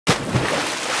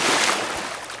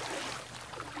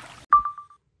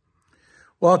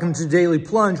Welcome to Daily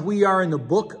Plunge. We are in the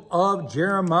book of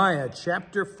Jeremiah,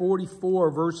 chapter 44,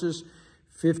 verses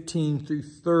 15 through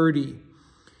 30.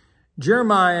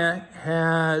 Jeremiah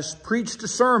has preached a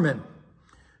sermon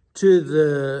to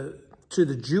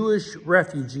the Jewish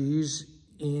refugees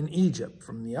in Egypt,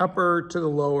 from the upper to the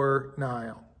lower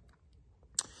Nile.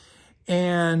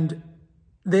 And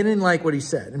they didn't like what he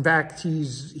said. In fact,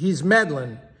 he's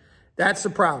meddling. That's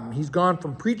the problem. He's gone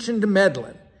from preaching to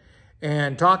meddling.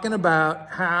 And talking about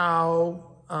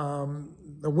how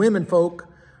the women folk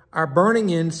are burning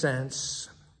incense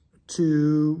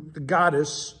to the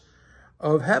goddess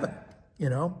of heaven,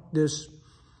 this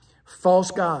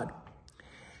false god.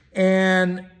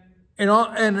 And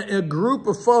a group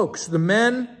of folks, the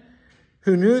men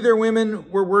who knew their women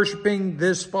were worshiping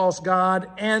this false god,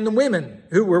 and the women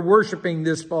who were worshiping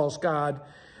this false god,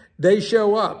 they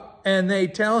show up and they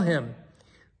tell him,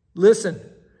 listen,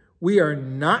 we are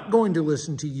not going to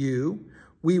listen to you.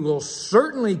 We will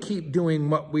certainly keep doing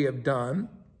what we have done.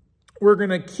 We're going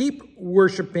to keep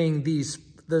worshiping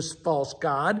this false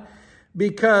god,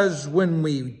 because when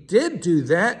we did do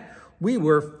that, we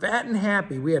were fat and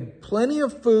happy. We had plenty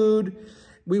of food.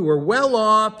 We were well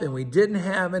off, and we didn't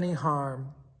have any harm.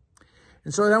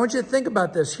 And so I want you to think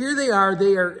about this. Here they are.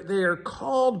 They are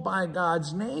called by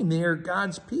God's name. They are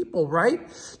God's people, right?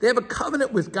 They have a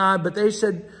covenant with God, but they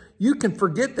said, you can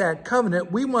forget that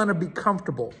covenant. We want to be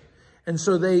comfortable. And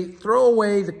so they throw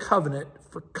away the covenant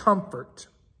for comfort.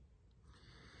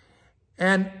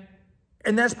 And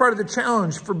that's part of the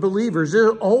challenge for believers,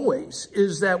 always,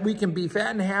 is that we can be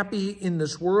fat and happy in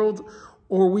this world,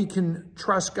 or we can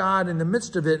trust God in the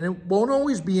midst of it. And it won't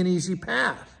always be an easy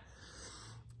path.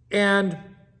 And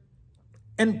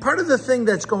part of the thing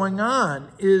that's going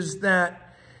on is that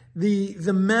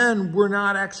the men were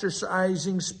not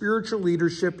exercising spiritual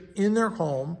leadership in their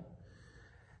home,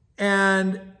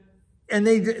 and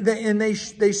they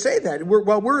say that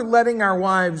we're letting our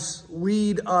wives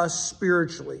lead us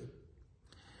spiritually,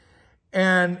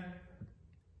 and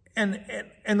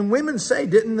the women say,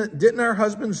 didn't our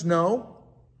husbands know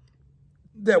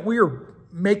that we are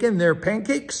making their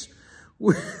pancakes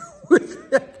with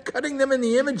cutting them in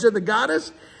the image of the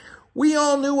goddess? We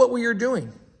all knew what we were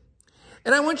doing.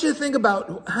 And I want you to think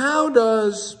about, how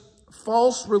does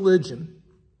false religion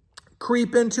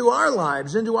creep into our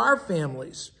lives, into our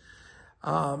families?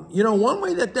 One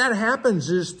way that happens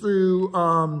is through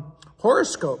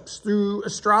horoscopes, through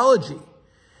astrology,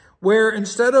 where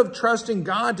instead of trusting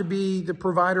God to be the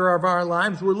provider of our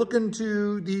lives, we're looking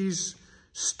to these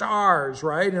stars,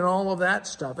 right? And all of that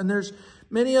stuff. And there's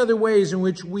many other ways in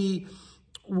which we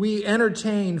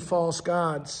entertain false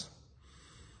gods.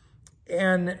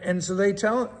 And so they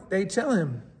tell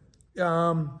him,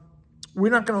 we're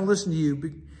not going to listen to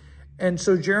you. And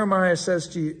so Jeremiah says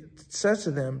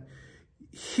to them,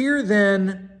 hear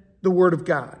then the word of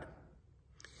God.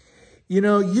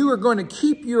 You are going to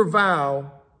keep your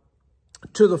vow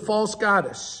to the false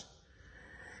goddess.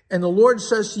 And the Lord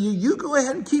says to you, you go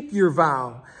ahead and keep your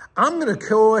vow. I'm going to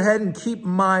go ahead and keep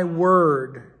my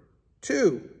word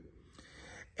too.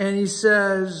 And he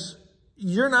says,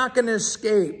 you're not going to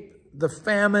escape the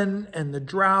famine and the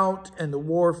drought and the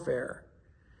warfare.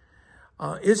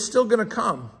 It's still going to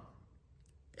come.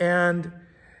 And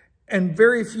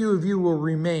very few of you will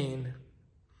remain.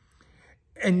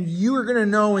 And you are going to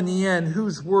know in the end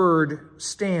whose word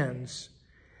stands.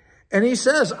 And he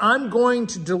says, I'm going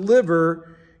to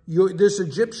deliver this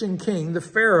Egyptian king, the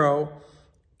Pharaoh,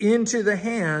 into the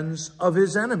hands of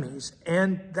his enemies.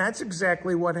 And that's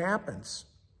exactly what happens.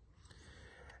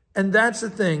 And that's the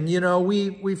thing,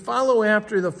 we follow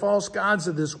after the false gods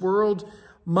of this world: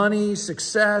 money,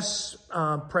 success,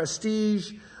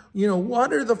 prestige.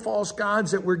 What are the false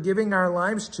gods that we're giving our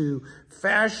lives to?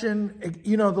 Fashion,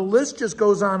 the list just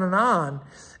goes on.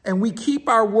 And we keep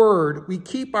our word, we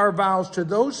keep our vows to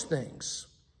those things,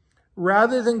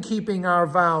 rather than keeping our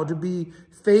vow to be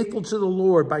faithful to the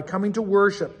Lord by coming to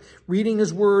worship, reading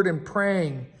his word, and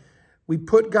praying. We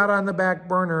put God on the back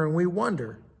burner, and we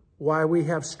wonder why we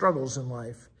have struggles in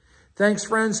life. Thanks,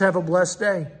 friends. Have a blessed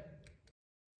day.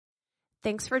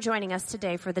 Thanks for joining us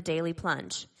today for the Daily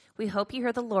Plunge. We hope you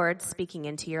hear the Lord speaking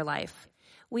into your life.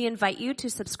 We invite you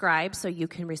to subscribe so you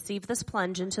can receive this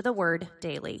plunge into the Word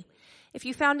daily. If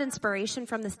you found inspiration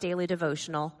from this daily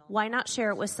devotional, why not share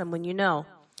it with someone you know?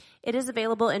 It is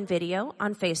available in video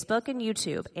on Facebook and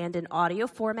YouTube, and in audio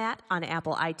format on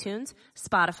Apple iTunes,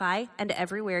 Spotify, and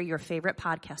everywhere your favorite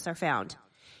podcasts are found.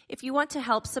 If you want to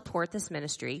help support this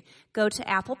ministry, go to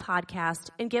Apple Podcast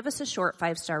and give us a short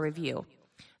 5-star review.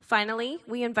 Finally,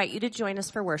 we invite you to join us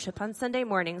for worship on Sunday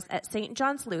mornings at St.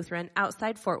 John's Lutheran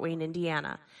outside Fort Wayne,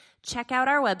 Indiana. Check out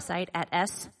our website at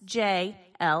sjlt.org.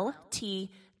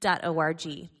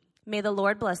 May the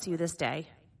Lord bless you this day.